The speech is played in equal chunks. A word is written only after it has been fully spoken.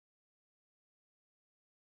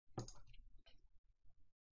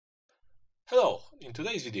Hello, in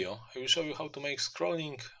today's video I will show you how to make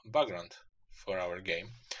scrolling background for our game.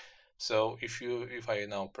 So if I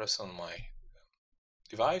now press on my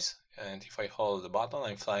device and if I hold the button,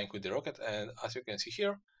 I'm flying with the rocket, and as you can see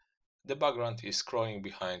here, the background is scrolling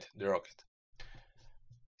behind the rocket.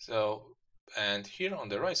 And here on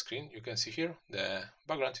the right screen you can see here the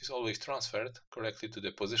background is always transferred correctly to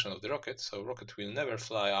the position of the rocket, so rocket will never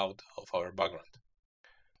fly out of our background.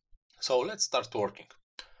 So let's start working.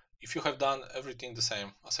 If you have done everything the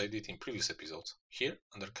same as I did in previous episodes, here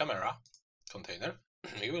under camera container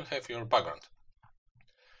you will have your background.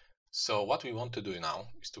 So what we want to do now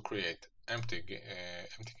is to create empty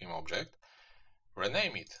game object,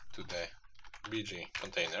 rename it to the BG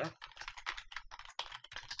container.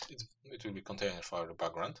 It will be container for our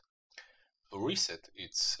background. Reset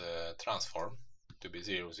its transform to be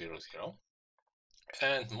 0, 0, 0,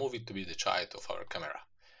 and move it to be the child of our camera.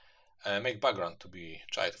 Make background to be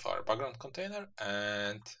child of our background container,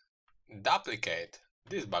 and duplicate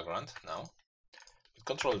this background now with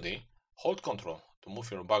Ctrl D. Hold Ctrl to move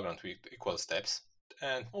your background with equal steps,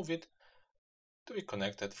 and move it to be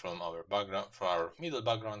connected from our background, for our middle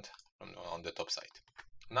background on the top side.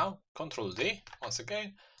 Now Ctrl D once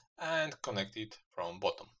again and connect it from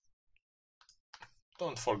bottom.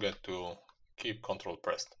 Don't forget to keep Ctrl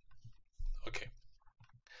pressed. Okay.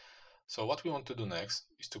 So what we want to do next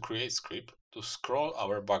is to create script to scroll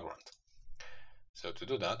our background. So to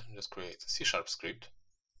do that, just create a C# script,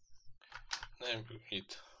 name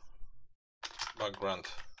it background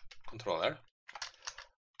controller.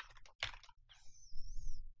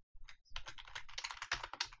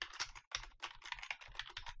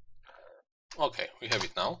 Okay, we have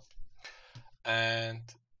it now, and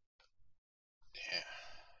yeah,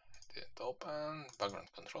 didn't open background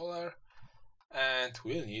controller, and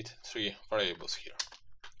we'll need 3 variables here.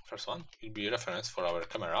 First one will be reference for our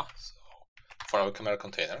camera, so for our camera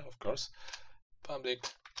container, of course, public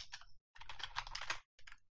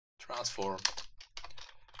transform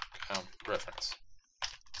cam reference.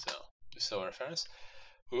 So this is our reference.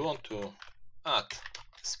 We want to add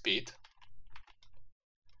speed,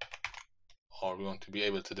 or we want to be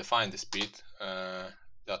able to define the speed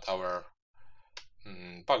that our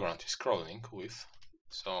background is scrolling with.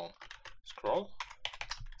 So scroll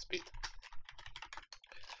speed,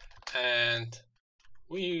 and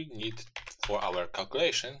we need for our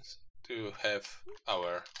calculations to have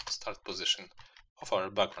our start position of our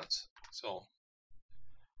backgrounds. So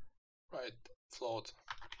right float,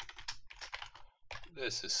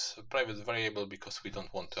 this is a private variable because we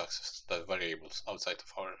don't want to access the variables outside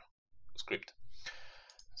of our script.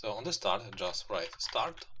 So on the start, just write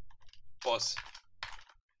start pos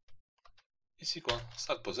is equal,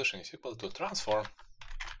 start position is equal to transform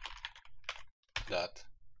that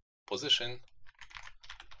position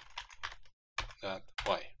that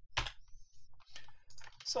y.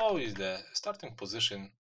 So is the starting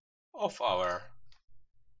position of our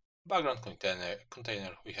background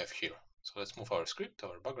container we have here. So let's move our script to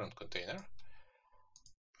our background container.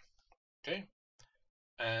 Okay,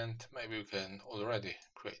 and maybe we can already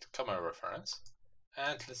create camera reference,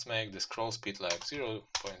 and let's make the scroll speed like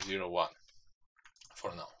 0.01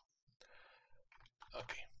 for now.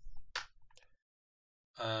 Okay,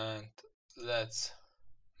 and let's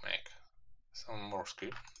make some more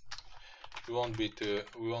script. We want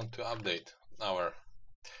to update our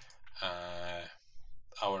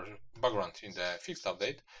background in the fixed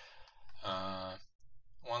update.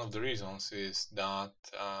 One of the reasons is that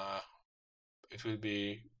it will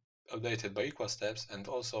be updated by equal steps, and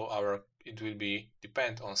also it will be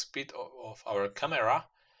depend on speed of our camera,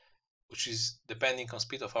 which is depending on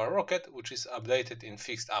speed of our rocket, which is updated in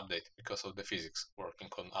fixed update because of the physics working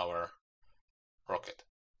on our rocket.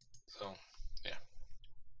 So yeah,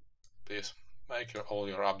 please make all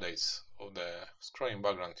your updates of the scrolling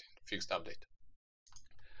background in fixed update.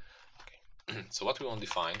 Okay. So what we want to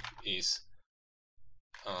define is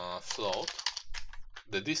float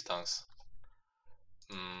the distance,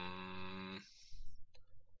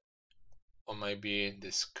 or maybe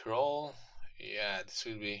the scroll. Yeah, this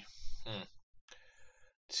will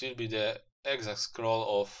be the exact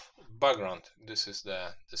scroll of background. This is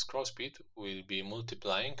the scroll speed. Will be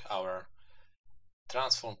multiplying our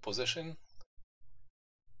transform position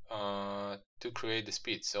to create the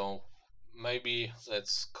speed. So maybe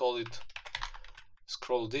let's call it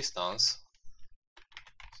scroll distance.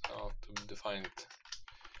 So to define it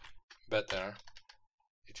better,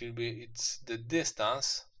 it's the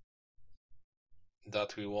distance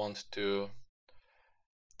that we want to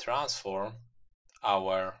transform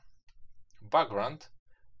our background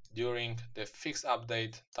during the fixed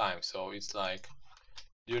update time. So it's like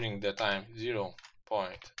during the time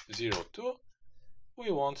 0.02,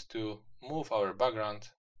 we want to move our background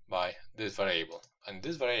by this variable, and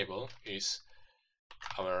this variable is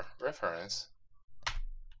our reference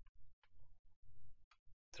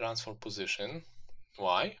transform position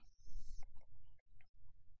y.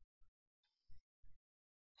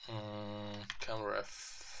 Camera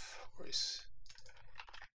F, where is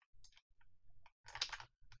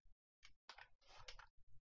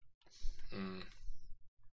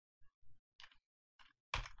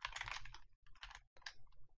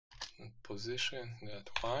position that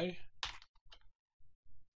y,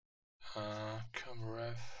 camera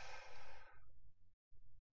F,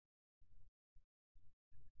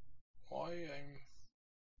 why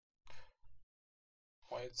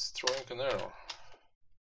it's throwing an error.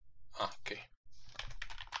 Okay.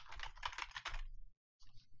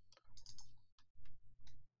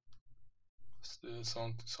 Still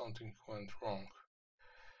something went wrong.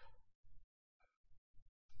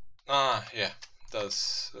 Yeah,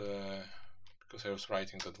 that's because I was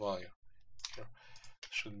writing that value here.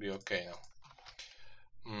 Should be okay now.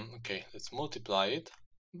 Okay, let's multiply it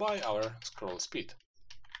by our scroll speed.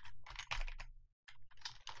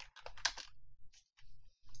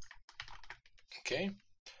 Okay,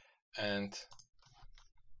 and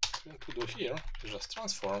what we do here is just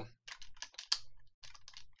transform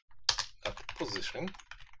that position.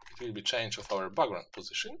 It will be change of our background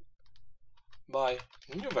position by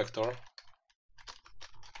new vector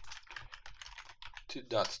to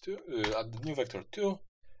that 2 at the new vector 2,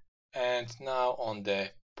 and now on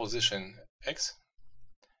the position x,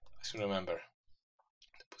 as you remember,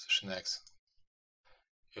 the position x,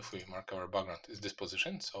 if we mark our background, is this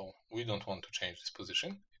position, so we don't want to change this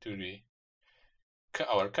position. It will be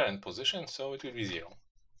our current position, so it will be 0.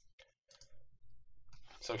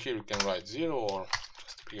 So here we can write 0, or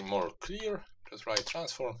just to be more clear, just write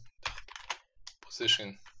transform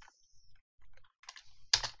position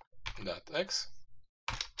dot x.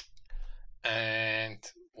 And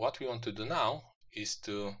what we want to do now is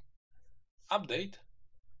to update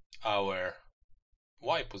our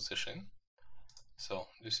y position. So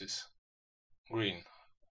this is green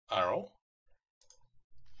arrow.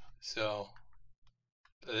 So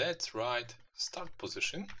let's write start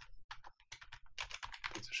position.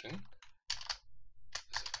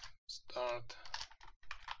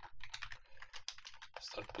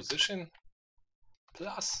 Start position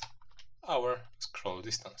plus our scroll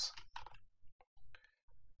distance.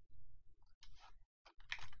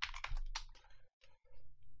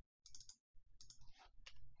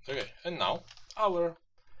 Okay, and now our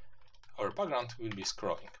background will be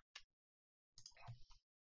scrolling.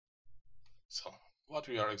 So what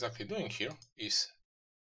we are exactly doing here is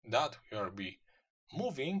that we are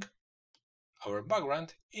moving our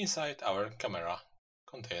background inside our camera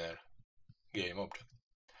container game object.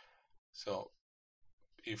 So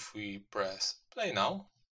if we press play now,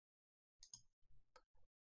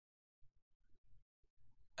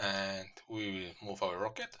 and we will move our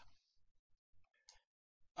rocket,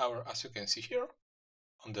 as you can see here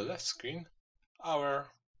on the left screen, our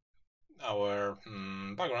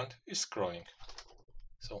background is scrolling.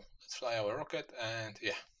 So let's fly our rocket, and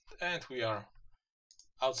yeah, and we are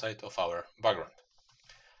outside of our background.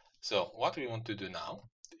 So what we want to do now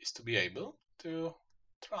is to be able to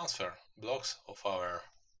transfer blocks of our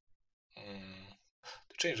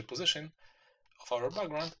to change the position of our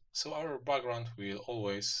background, so our background will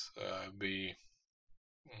always be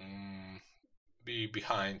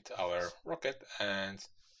behind our rocket. And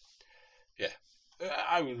yeah,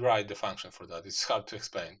 I will write the function for that. It's hard to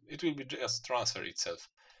explain. It will be just transfer itself,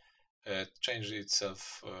 change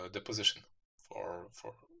itself the position for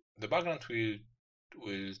the background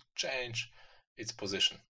will change its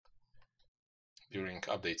position during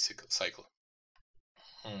update cycle.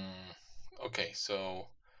 Okay, so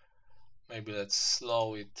maybe let's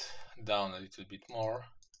slow it down a little bit more.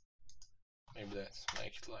 Maybe let's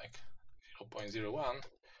make it like 0.01.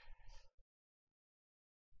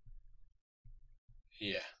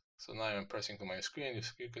 Yeah, so now I'm pressing to my screen.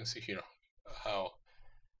 You can see here how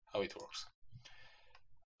it works.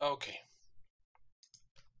 Okay,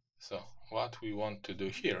 so what we want to do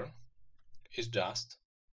here is just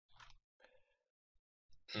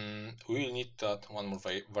we'll need that one more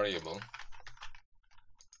variable,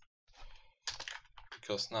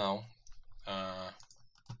 because now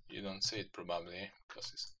you don't see it probably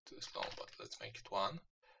because it's too slow, but let's make it 1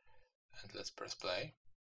 and let's press play.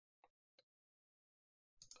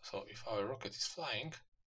 So if our rocket is flying,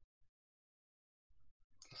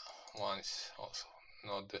 1 is also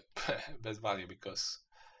not the best value because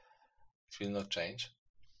it will not change.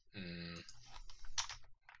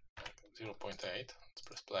 0.8. Let's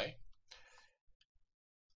press play.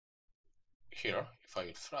 Here, if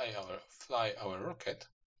I fly our rocket,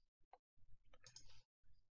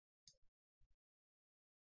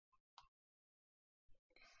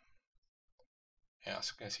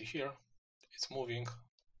 as you can see here, it's moving.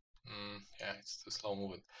 Yeah, it's too slow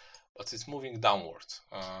moving, but it's moving downwards.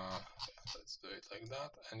 Let's do it like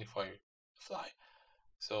that. And if I fly,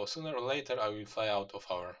 so sooner or later I will fly out of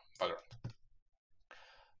our background.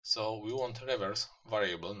 So we want reverse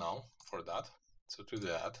variable now for that. So to do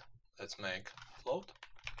that, let's make float.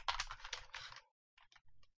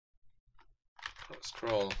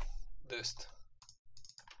 Scroll dist.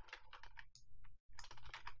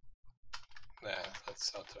 Then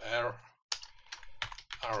let's add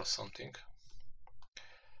arrow something.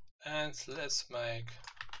 And let's make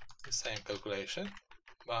the same calculation,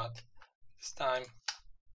 but this time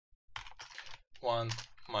 1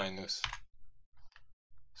 minus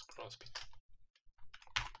scroll speed.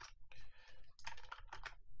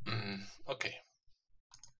 Okay.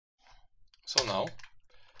 So now,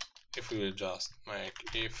 if we will just make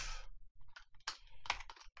if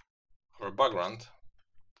our background,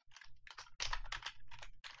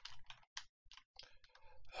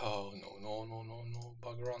 oh no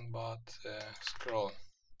background, but scroll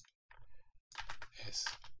is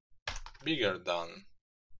bigger than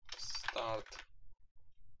start.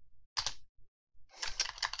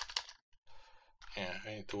 Yeah,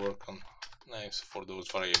 I need to work on names for those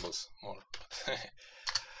variables more.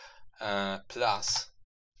 Plus,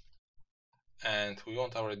 and we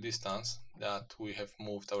want our distance that we have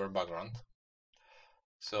moved our background,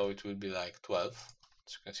 so it will be like 12,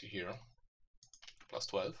 as you can see here, plus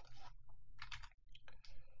 12.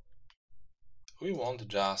 We want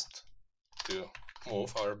just to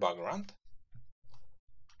move our background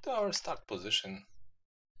to our start position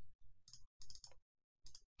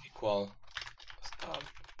equal start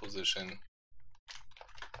position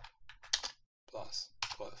plus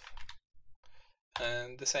 12,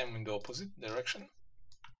 and the same in the opposite direction.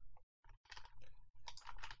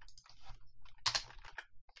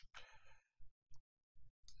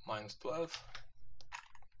 Minus 12,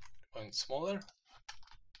 point smaller.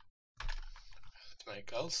 Let's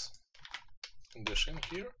make else condition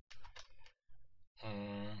here.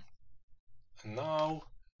 And now,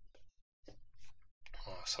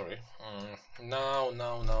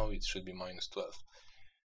 now it should be minus 12.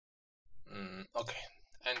 Okay,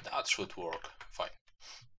 and that should work fine.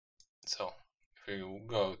 So if we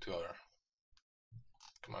go to our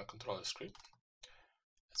command controller script,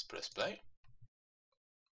 let's press play,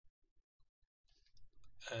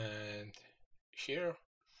 and here,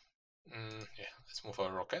 yeah, let's move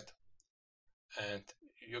our rocket, and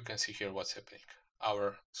you can see here what's happening.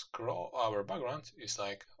 Our background is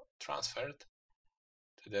like transferred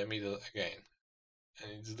to the middle again,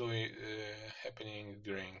 and it's doing happening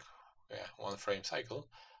during 1 frame cycle,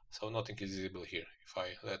 so nothing is visible here. If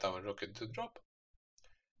I let our rocket to drop,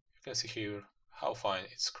 you can see here how fine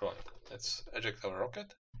it's scrolling. Let's eject our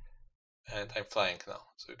rocket, and I'm flying now,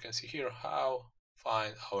 so you can see here how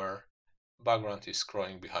fine our background is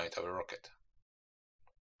scrolling behind our rocket.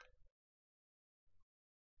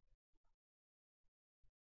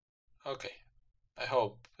 Okay, I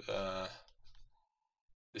hope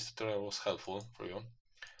this tutorial was helpful for you.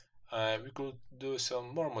 We could do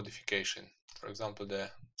some more modification. For example, the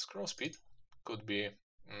scroll speed could be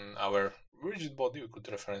our rigid body. We could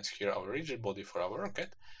reference here our rigid body for our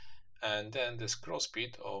rocket, and then the scroll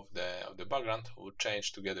speed of the background would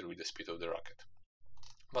change together with the speed of the rocket.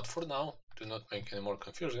 But for now, do not make any more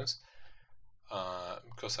confusions,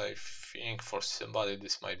 because I think for somebody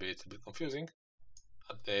this might be a little bit confusing,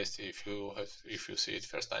 at least if you see it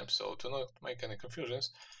first time. So to not make any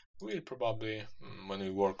confusions, we'll probably, when we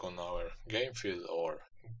work on our game feel or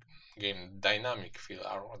game dynamic feel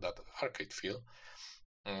or that arcade feel,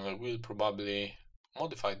 we'll probably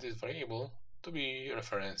modify this variable to be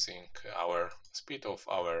referencing our speed of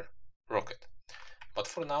our rocket. But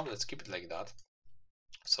for now, let's keep it like that.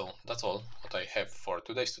 So that's all what I have for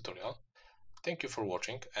today's tutorial. Thank you for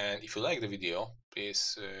watching, and if you like the video,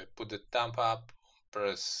 please put the thumb up,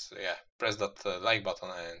 press that like button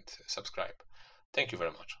and subscribe. Thank you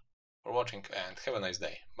very much for watching, and have a nice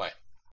day. Bye.